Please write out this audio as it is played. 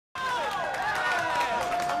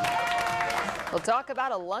We'll talk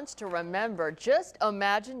about a lunch to remember. Just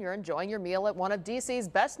imagine you're enjoying your meal at one of D.C.'s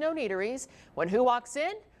best-known eateries when who walks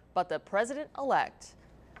in but the president-elect.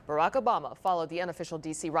 Barack Obama followed the unofficial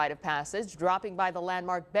D.C. rite of passage, dropping by the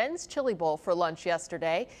landmark Ben's Chili Bowl for lunch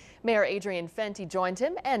yesterday. Mayor Adrian Fenty joined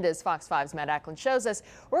him, and as Fox 5's Matt Ackland shows us,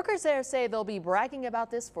 workers there say they'll be bragging about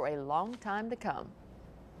this for a long time to come.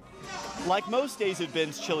 Like most days at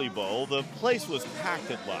Ben's Chili Bowl, the place was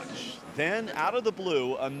packed at lunch. Then, out of the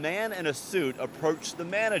blue, a man in a suit approached the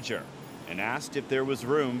manager and asked if there was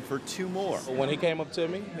room for two more. When he came up to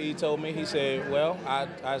me, he told me, he said, well, I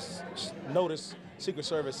noticed Secret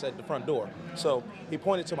Service at the front door. So he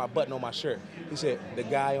pointed to my button on my shirt. He said, the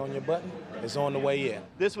guy on your button is on the way in.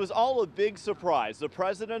 This was all a big surprise. The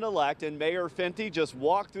president-elect and Mayor Fenty just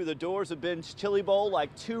walked through the doors of Ben's Chili Bowl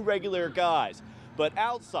like two regular guys. But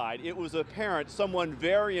outside, it was apparent someone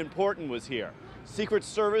very important was here. Secret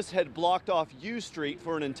Service had blocked off U Street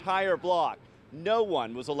for an entire block. No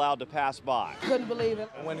one was allowed to pass by. Couldn't believe it.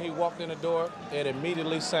 When he walked in the door, it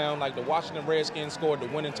immediately sounded like the Washington Redskins scored the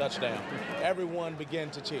winning touchdown. Everyone began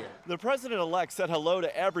to cheer. The president-elect said hello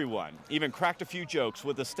to everyone, even cracked a few jokes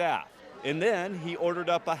with the staff. And then he ordered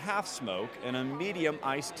up a half smoke and a medium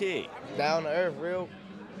iced tea. Down to earth, real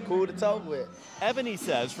cool to talk with. Ebony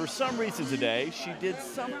says for some reason today, she did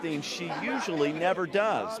something she usually never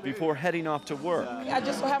does before heading off to work. I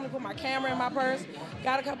just so happened to put my camera in my purse,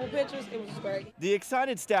 got a couple pictures. It was great. The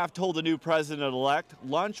excited staff told the new president-elect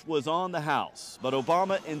lunch was on the house, but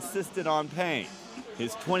Obama insisted on paying.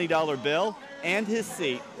 His $20 bill and his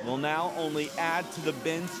seat will now only add to the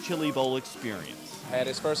Ben's Chili Bowl experience. Had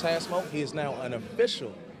his first half smoke, he is now an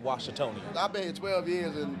official Washingtonian. I've been here 12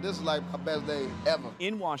 years, and this is like my best day ever.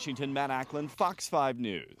 In Washington, Matt Ackland, Fox 5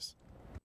 News.